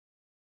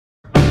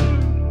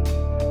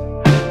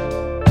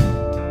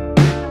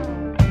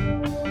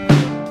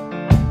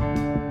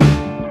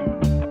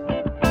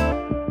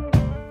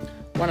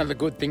of the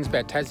good things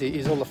about Tassie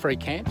is all the free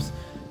camps,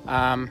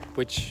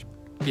 which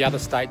the other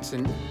states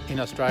in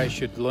Australia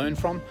should learn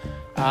from.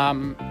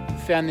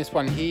 Found this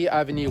one here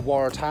over near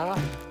Waratah.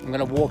 I'm going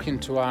to walk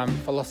into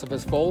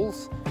Philosopher's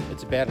Falls.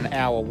 It's about an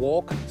hour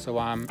walk, so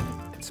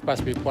it's supposed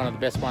to be one of the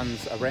best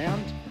ones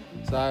around.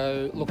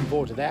 So looking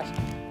forward to that.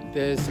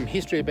 There's some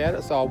history about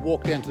it, so I'll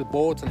walk down to the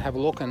boards and have a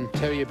look and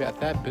tell you about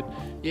that. But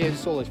yeah,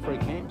 just all these free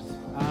camps.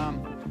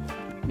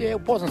 Yeah,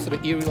 it wasn't sort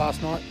of eerie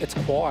last night. It's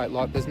quiet,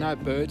 like there's no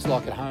birds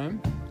like at home.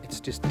 It's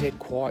just dead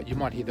quiet. You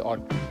might hear the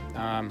odd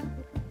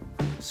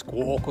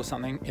squawk or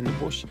something in the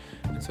bush,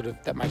 and sort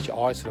of that makes your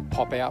eyes sort of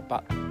pop out,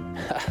 but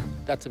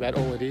that's about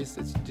all it is.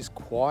 It's just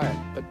quiet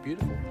but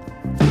beautiful.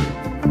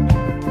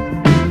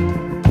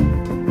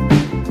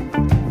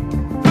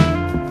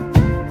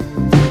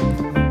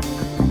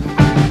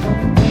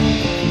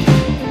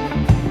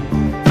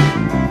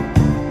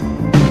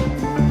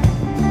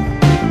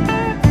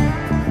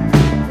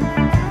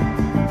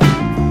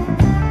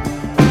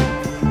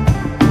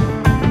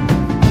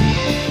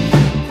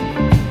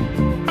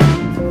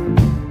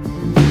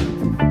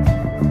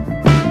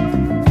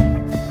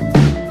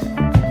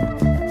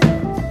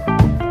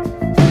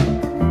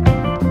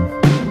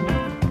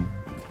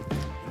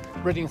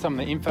 Reading some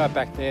of the info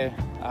back there,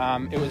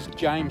 it was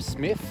James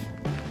Smith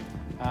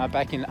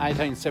back in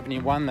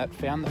 1871 that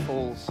found the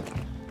falls.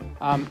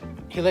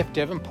 He left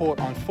Devonport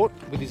on foot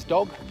with his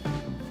dog,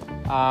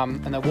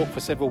 and they walked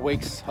for several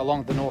weeks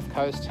along the north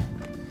coast,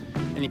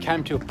 and he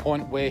came to a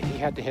point where he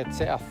had to head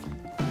south.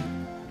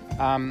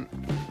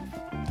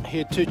 He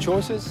had two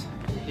choices.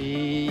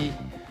 He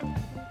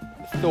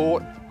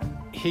thought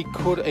he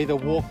could either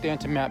walk down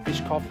to Mount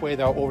Bishkoff where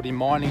they were already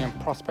mining and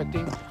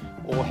prospecting,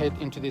 or head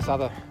into this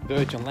other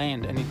virgin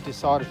land, and he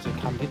decided to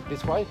come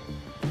this way,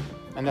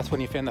 and that's when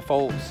he found the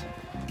falls.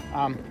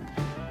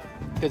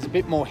 There's a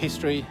bit more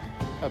history,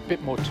 a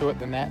bit more to it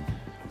than that,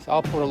 so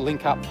I'll put a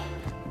link up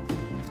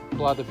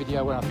below the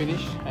video when I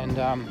finish, and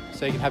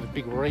so you can have a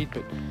big read.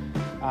 But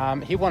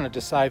he wanted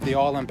to save the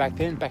island back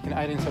in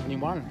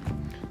 1871,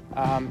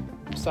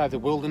 save the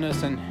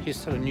wilderness, and he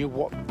sort of knew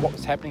what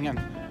was happening,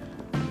 and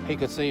he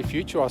could see a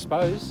future, I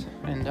suppose,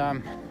 and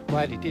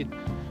glad he did.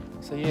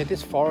 So yeah,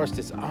 this forest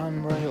is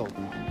unreal,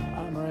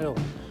 unreal.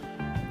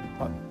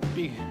 Like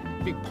big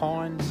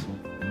pines.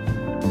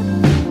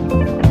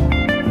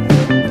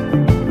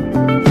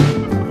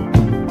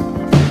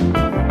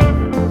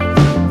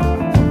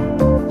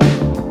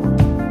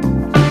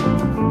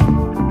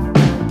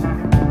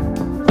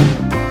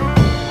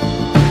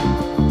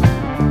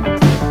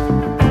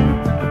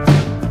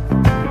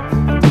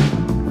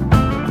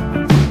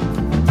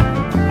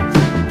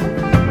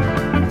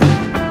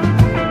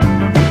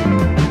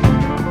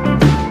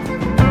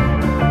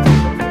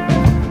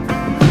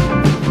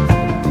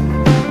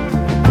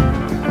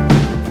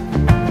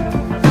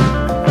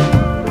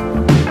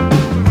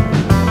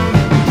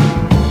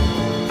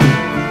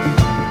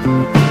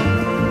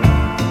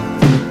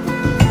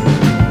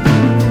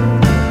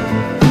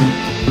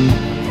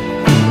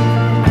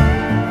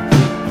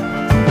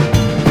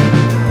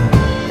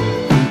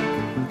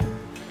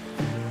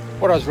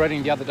 What I was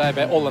reading the other day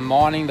about all the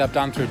mining they've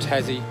done through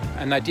Tassie,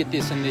 and they did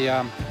this in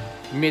the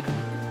mid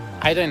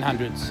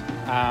 1800s.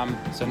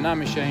 So no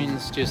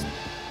machines, just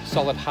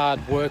solid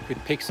hard work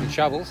with picks and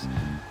shovels.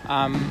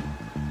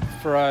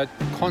 For a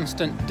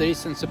constant,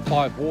 decent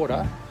supply of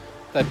water,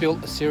 they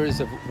built a series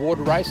of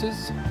water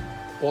races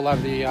all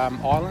over the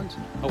island,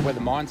 or where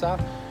the mines are.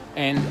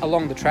 And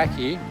along the track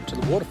here to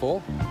the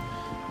waterfall,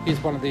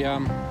 here's one of the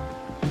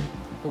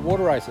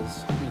water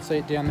races. You can see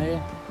it down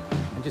there.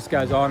 It just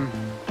goes on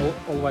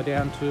all the way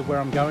down to where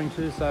I'm going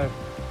to, so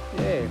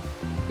yeah,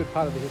 good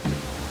part of the history.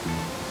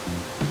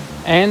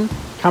 And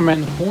come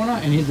around the corner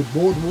and here's a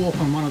boardwalk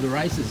on one of the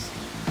races.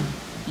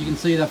 You can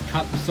see they've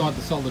cut beside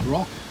the solid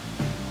rock,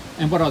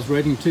 and what I was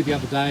reading too the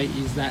other day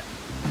is that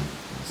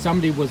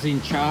somebody was in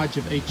charge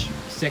of each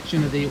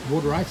section of the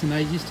water race, and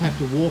they used to have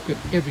to walk it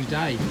every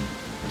day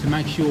to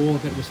make sure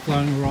that it was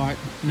flowing right,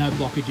 no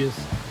blockages,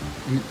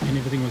 and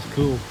everything was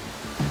cool.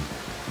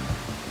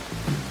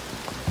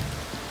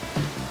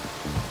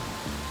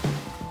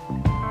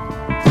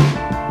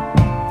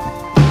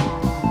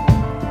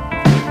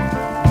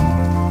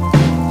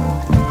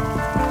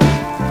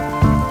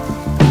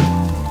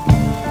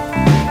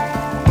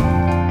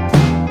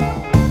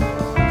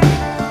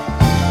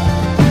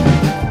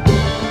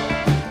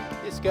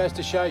 Goes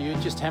to show you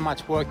just how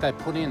much work they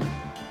put in.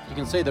 You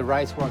can see the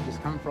race where I've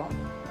just come from,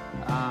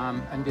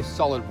 and this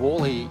solid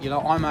wall here. You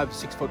know, I'm over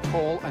 6 foot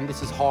tall, and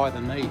this is higher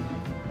than me,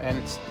 and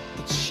it's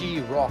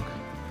sheer rock.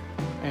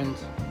 And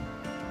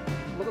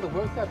look at the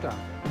work they've done.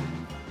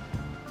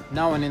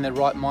 No one in their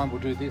right mind will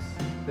do this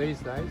these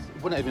days.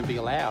 It wouldn't even be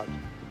allowed.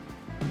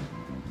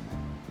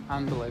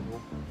 Unbelievable.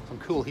 Some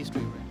cool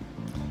history.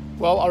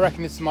 Well, I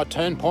reckon this is my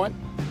turn point.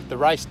 The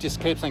race just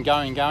keeps on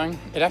going and going.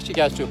 It actually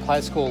goes to a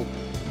place called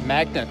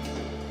Magnet,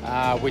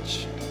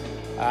 which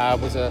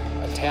was a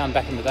town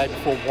back in the day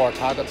before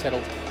Waratah got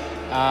settled.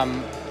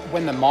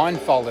 When the mine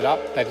folded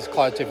up, they just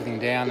closed everything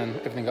down and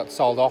everything got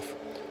sold off.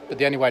 But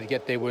the only way to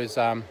get there was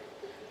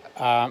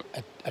a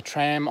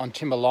tram on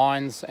timber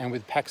lines and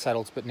with pack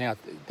saddles, but now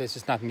there's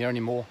just nothing there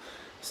anymore.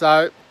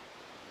 So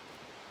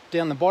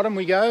down the bottom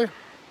we go,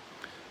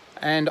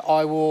 and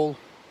I will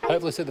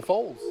hopefully see the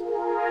falls.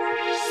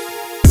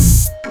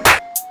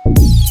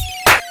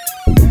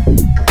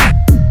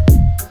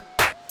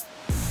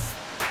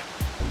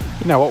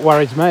 You know what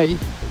worries me?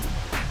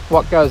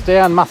 What goes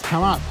down must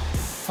come up.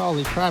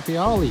 Holy crappy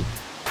holy.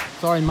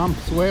 Sorry mum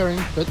for swearing,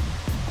 but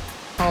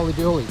holy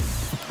dooly.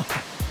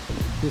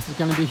 This is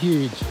going to be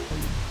huge.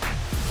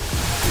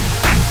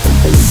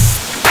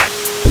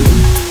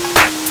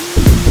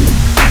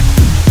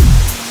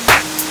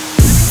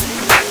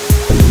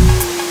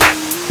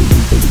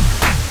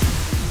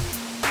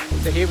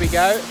 So here we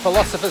go,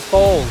 Philosopher's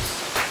Falls.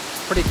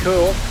 Pretty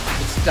cool.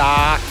 It's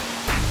dark.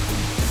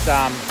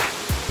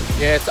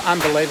 Yeah, it's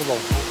unbelievable.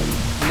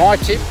 My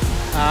tip,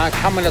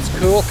 come when it's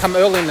cool, come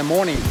early in the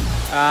morning.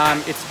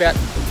 It's about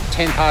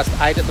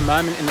 8:10 at the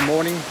moment in the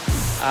morning.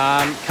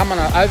 Come on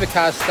an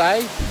overcast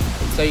day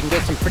so you can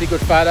get some pretty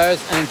good photos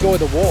and enjoy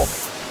the walk.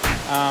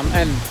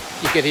 And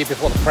you get here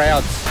before the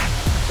crowds.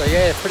 So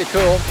yeah, pretty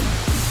cool.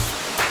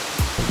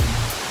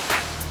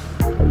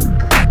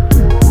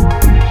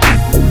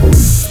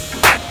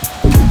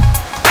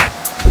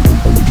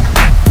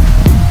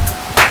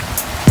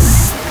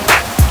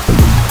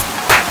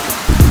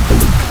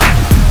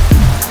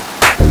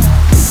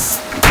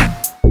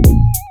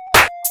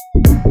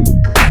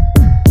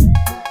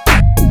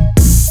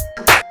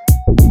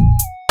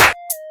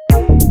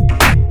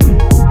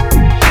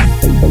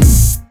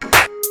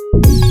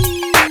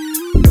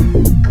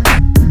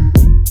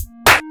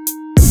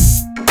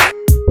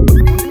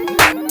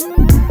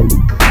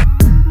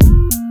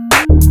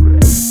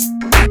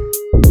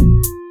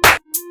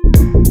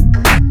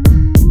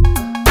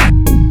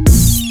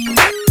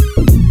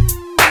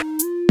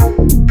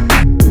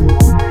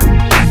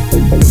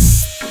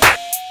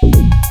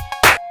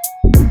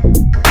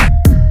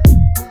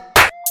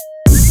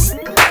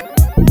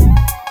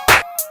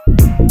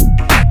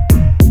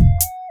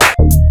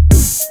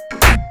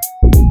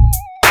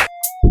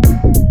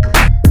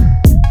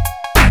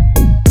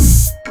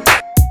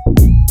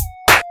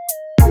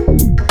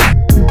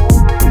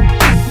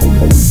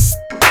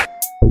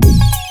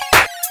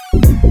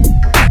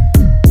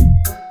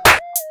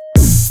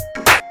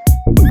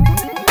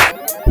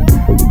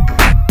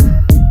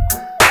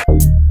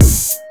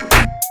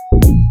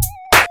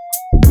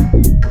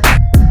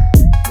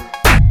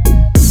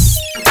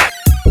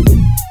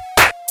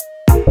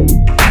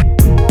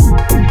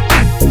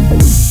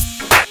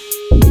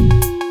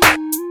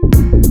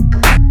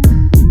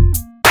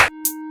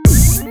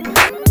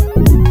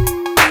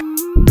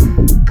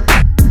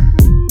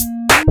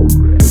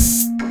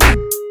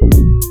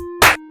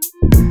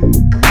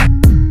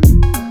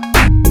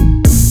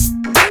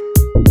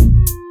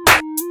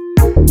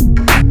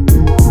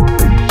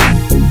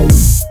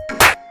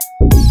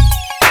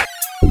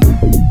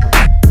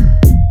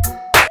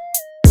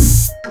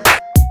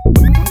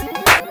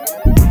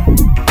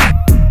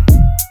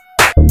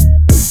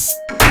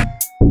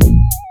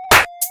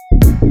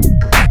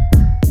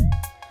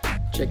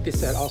 Check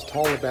this out, I was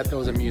told about there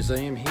was a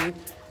museum here.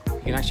 You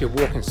can actually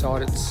walk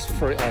inside, it's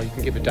free, you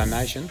can give a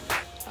donation.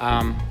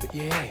 But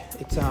yeah,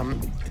 it's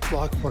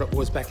like what it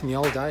was back in the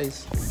old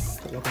days.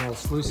 Got like an old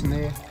sluice in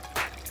there.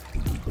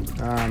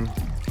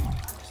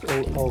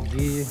 All old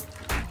gear.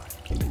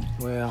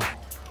 Wow,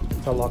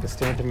 felt like a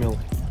stamping mill.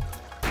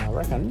 I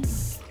reckon,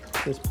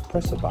 just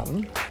press a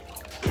button.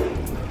 Here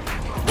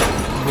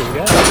we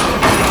go.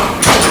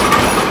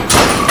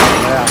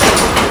 Wow.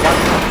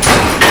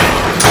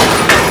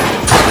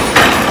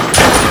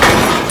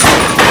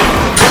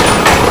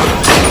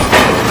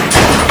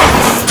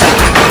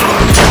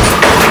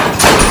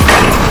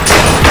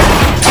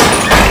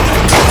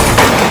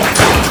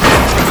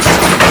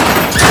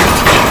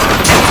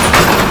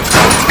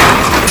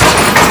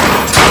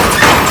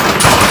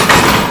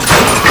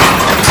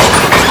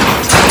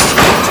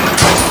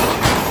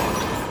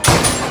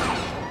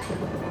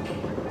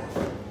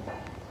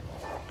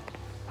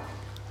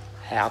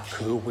 How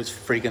cool was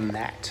friggin'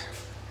 that?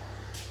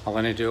 I'll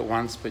only do it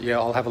once, but yeah,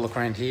 I'll have a look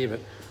around here. But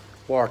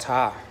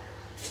Waratah,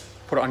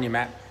 put it on your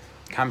map,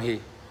 come here.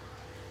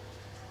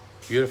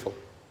 Beautiful.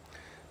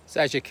 So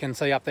as you can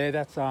see up there,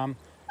 that's Mount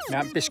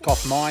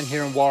Bishkoff Mine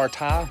here in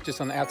Waratah, just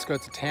on the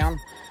outskirts of town.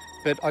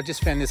 But I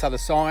just found this other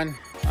sign.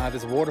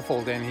 There's a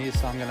waterfall down here,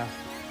 so I'm gonna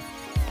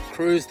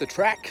cruise the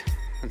track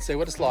and see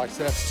what it's like.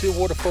 So that's two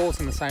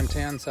waterfalls in the same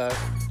town, so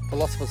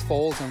Philosopher's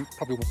Falls and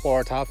probably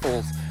Waratah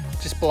Falls,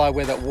 just below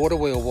where that water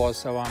wheel was.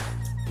 So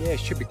yeah, it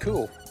should be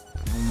cool.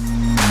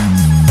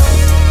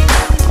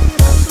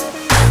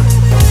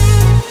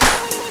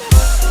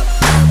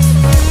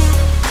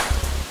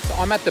 So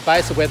I'm at the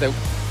base of where the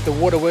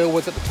water wheel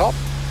was at the top.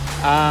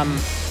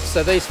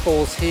 So these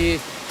falls here,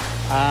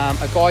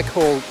 a guy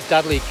called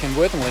Dudley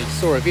Kenworthy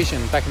saw a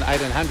vision back in the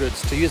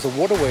 1800s to use a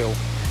water wheel.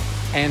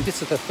 And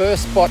this is the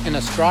first spot in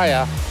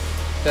Australia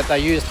that they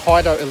used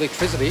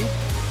hydroelectricity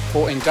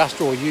for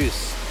industrial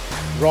use.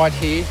 Right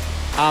here,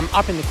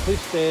 up in the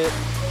cliffs there,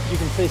 You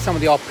can see some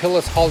of the old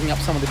pillars holding up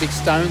some of the big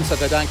stones so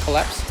they don't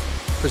collapse,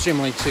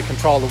 presumably to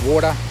control the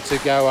water to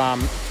go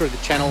through the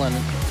channel and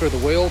through the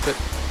wheel. But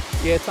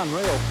yeah, it's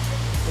unreal.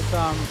 It's,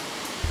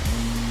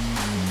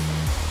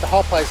 the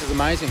whole place is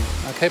amazing.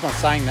 I keep on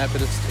saying that,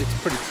 but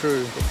it's pretty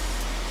true.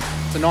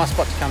 It's a nice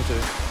spot to come to.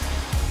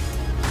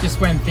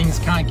 Just when things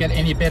can't get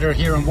any better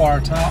here in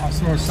Waratah, I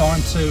saw a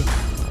sign to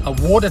a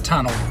water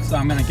tunnel, so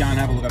I'm going to go and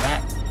have a look at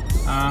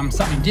that.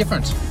 Something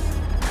different.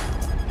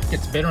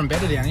 Gets better and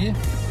better down here.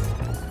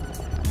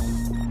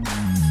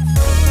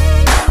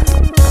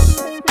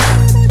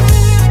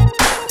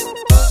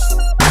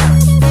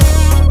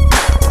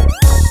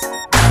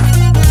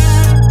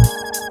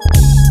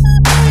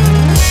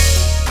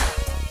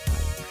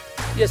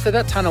 Yeah, so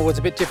that tunnel was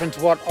a bit different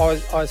to what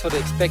I sort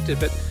of expected,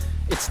 but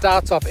it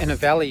starts off in a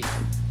valley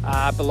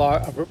below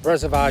a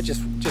reservoir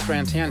just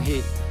around town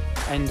here,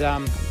 and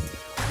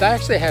they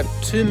actually have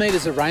 2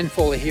 meters of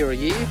rainfall here a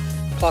year,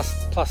 plus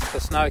the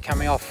snow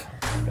coming off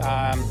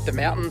the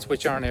mountains,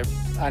 which are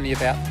only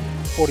about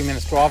 40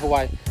 minutes drive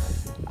away.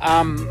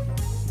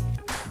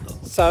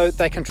 So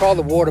they control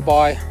the water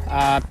by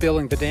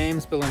building the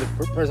dams, building the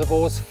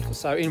reservoirs.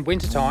 So in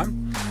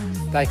wintertime,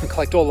 they can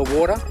collect all the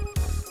water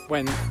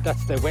when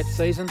that's their wet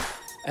season,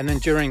 and then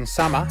during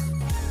summer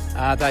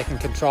they can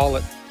control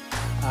it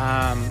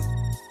at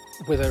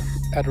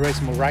a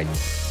reasonable rate.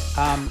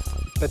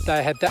 But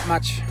they had that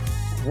much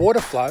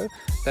water flow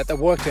that they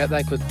worked out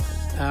they could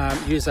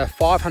use a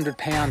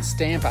 500-pound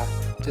stamper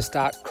to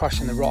start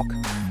crushing the rock.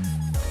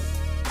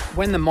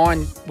 When the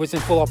mine was in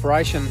full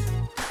operation,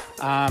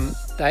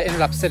 they ended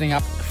up setting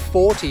up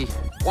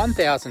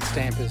 1,000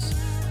 stampers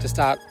to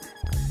start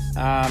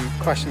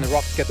crushing the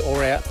rock to get the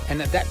ore out.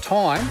 And at that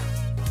time,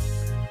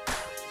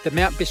 the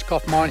Mount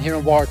Bishkoff mine here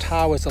in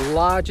Waratah was the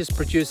largest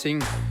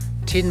producing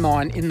tin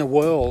mine in the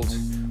world,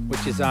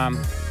 which is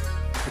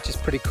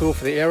pretty cool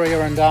for the area.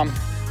 And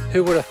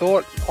who would have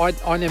thought?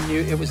 I never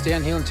knew it was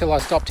down here until I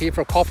stopped here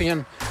for a coffee,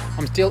 and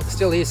I'm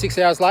still here 6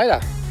 hours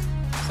later.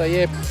 So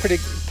yeah,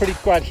 pretty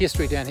great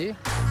history down here.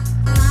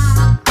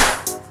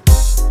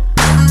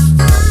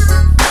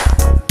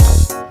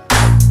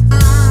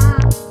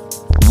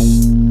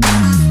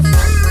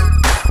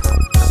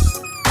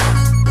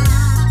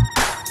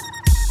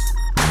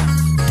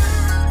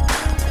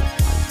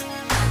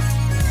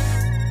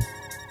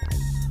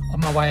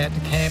 Way out to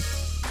camp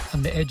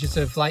on the edges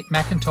of Lake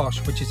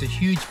McIntosh, which is a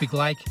huge big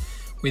lake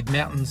with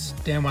mountains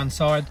down one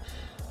side.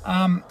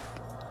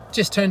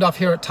 Just turned off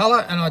here at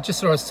Tulla, and I just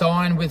saw a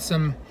sign with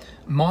some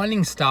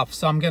mining stuff,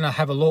 so I'm going to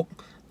have a look.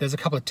 There's a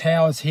couple of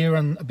towers here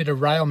and a bit of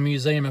rail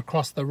museum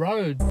across the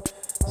road,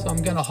 so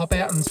I'm going to hop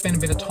out and spend a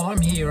bit of time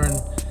here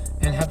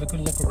and have a good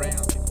look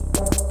around.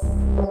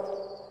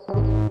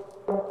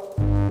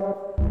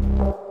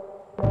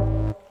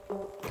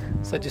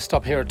 So just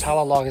stop here at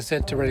Tulla, like I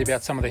said, to read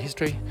about some of the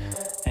history.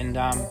 And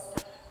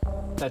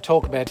they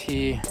talk about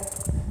here,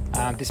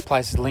 this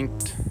place is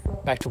linked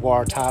back to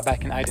Waratah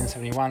back in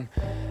 1871.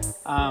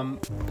 And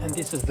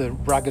this is the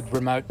rugged,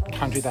 remote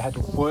country they had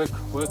to work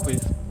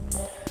with.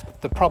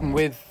 The problem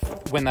with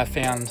when they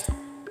found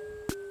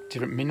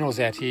different minerals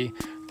out here,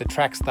 the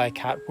tracks they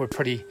cut were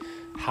pretty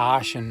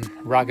harsh and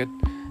rugged,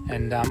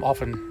 and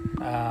often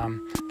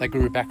they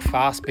grew back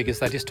fast because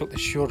they just took the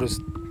shortest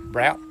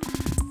route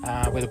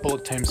where the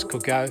bullet teams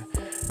could go.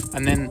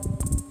 And then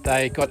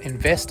they got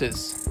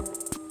investors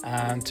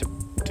to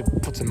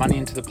put some money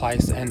into the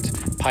place and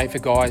pay for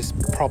guys,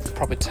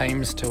 proper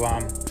teams to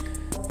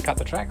cut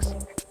the tracks.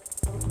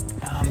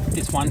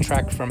 This one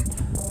track from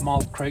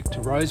Mild Creek to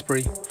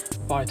Rosebery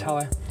by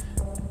Tulla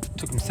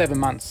took them 7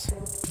 months,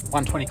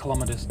 120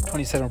 kilometres,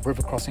 27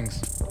 river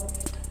crossings.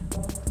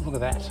 Look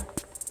at that.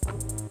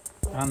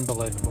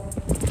 Unbelievable.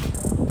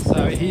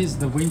 So here's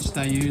the winch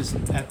they used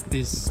at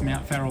this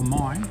Mount Farrell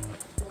mine.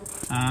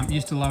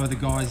 Used to lower the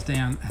guys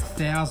down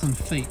 1,000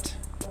 feet.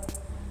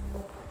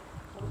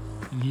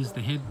 And here's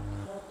the head.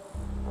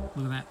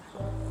 Look at that.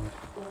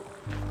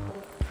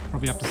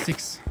 Probably up to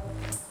 6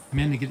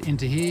 men to get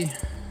into here,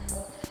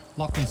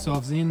 lock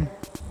themselves in,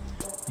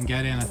 and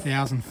go down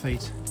 1,000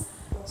 feet.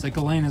 So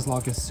Galena's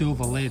like a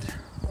silver lead.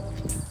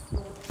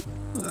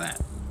 Look at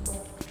that.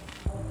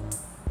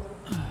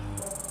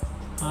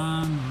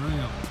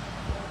 Unreal.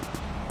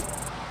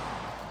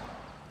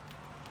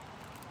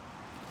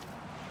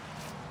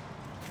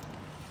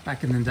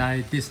 Back in the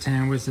day, this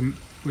town was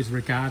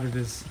regarded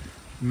as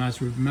the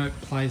most remote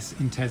place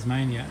in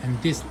Tasmania,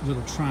 and this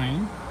little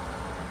train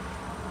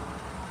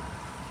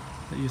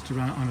that used to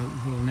run on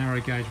a little narrow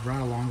gauge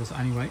rail line was the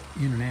only way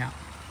in and out.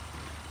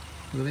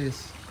 Look at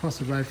this, across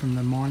the road from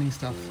the mining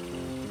stuff.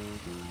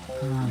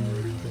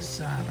 There's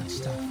so much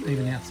stuff,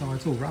 even outside.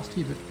 It's all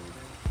rusty, but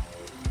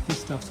this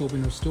stuff's all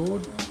been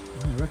restored.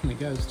 I reckon it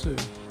goes too.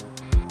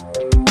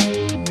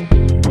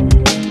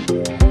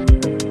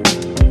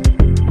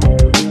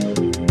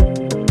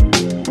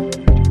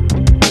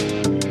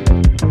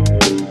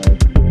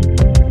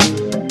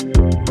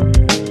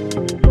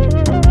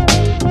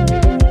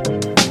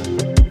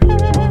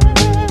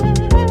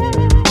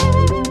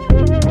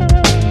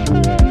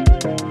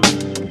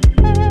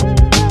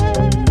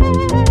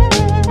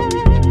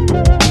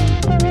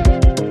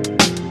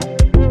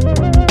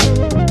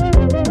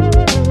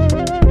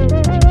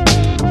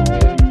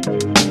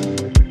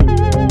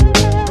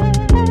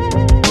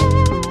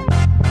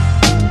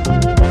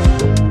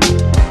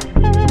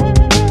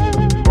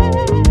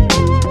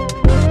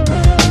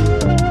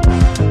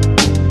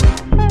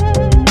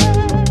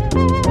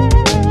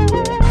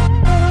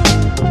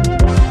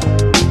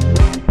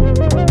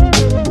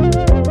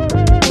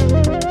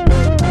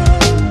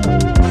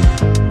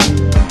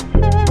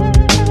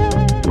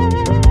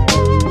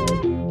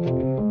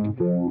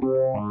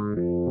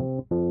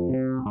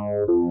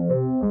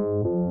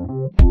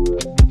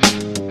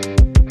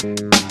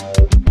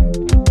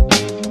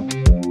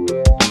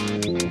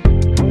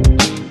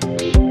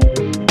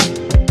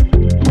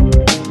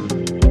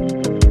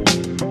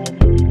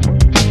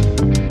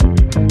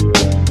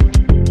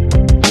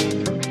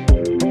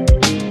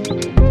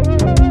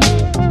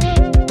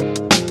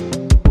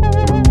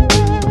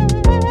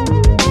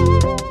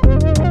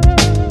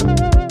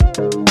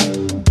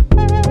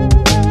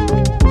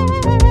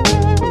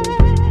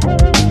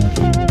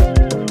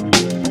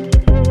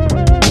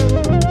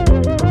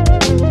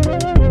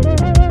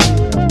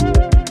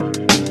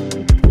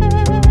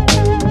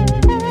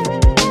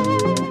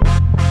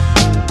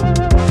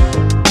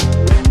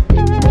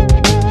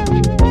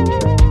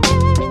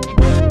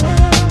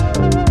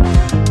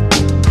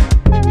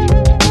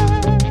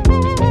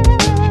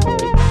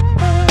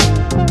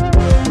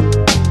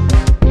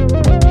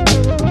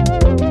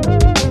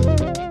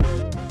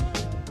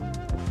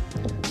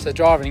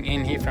 driving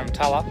in here from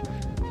Tulla,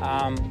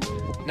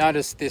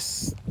 noticed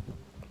this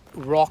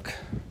rock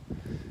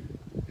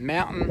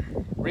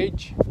mountain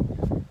ridge,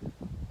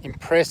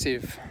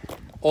 impressive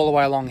all the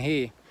way along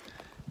here.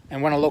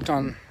 And when I looked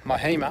on my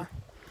HEMA,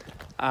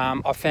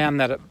 I found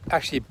that it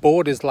actually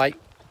borders Lake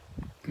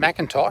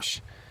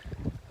McIntosh,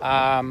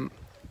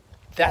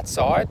 that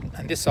side,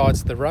 and this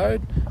side's the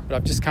road. But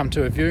I've just come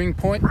to a viewing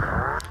point,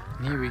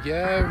 and here we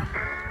go.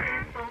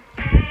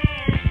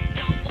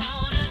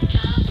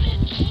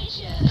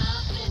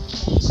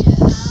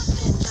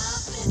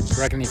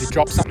 I reckon if you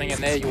drop something in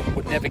there, you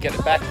would never get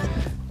it back.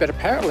 But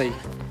apparently,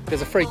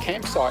 there's a free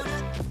campsite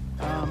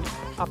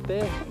up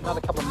there,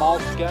 another couple of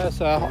miles to go,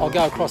 so I'll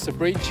go across the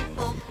bridge.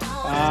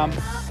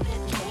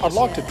 I'd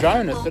like to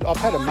drone it, but I've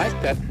had a mate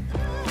that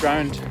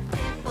droned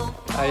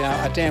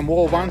a damn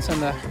wall once,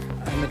 and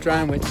the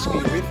drone went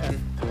ski-whiff,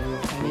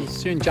 and he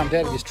soon jumped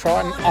out of his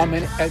Triton,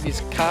 out of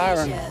his car,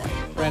 and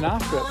ran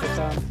after it.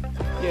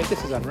 But yeah,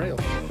 this is unreal.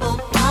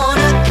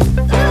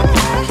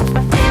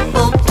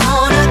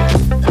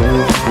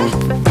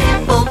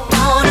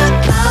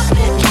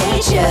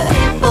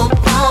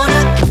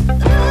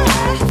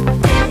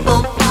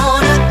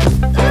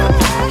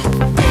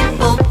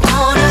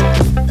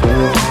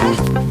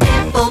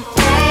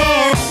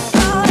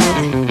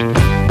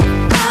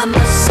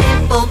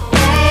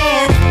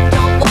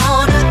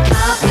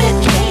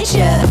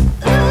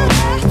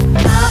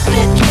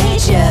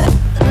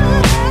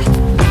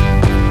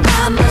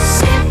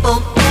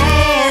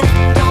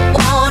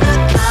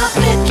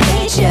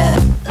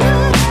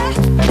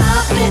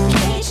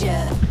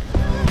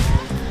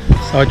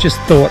 So I just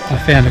thought I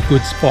found a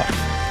good spot,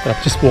 but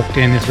I've just walked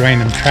down this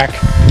random track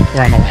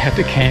where I'm allowed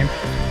to camp.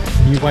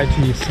 You wait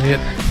till you see it.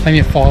 Plenty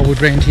of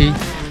firewood around here.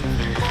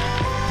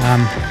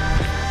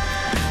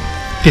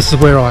 This is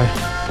where I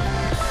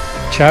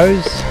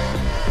chose,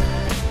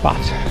 but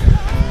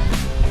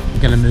I'm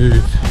going to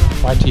move.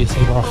 Wait till you see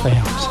what I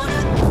found.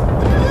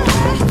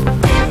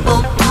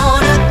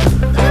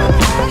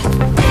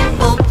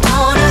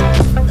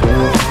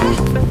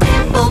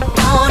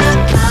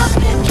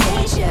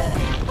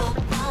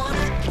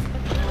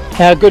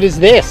 How good is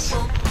this?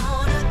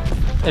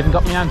 Even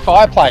got my own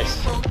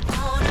fireplace.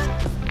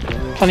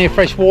 Plenty of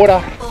fresh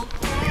water.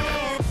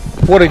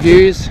 Water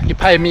views. You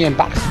pay $1 million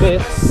for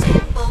this.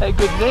 How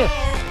good is this?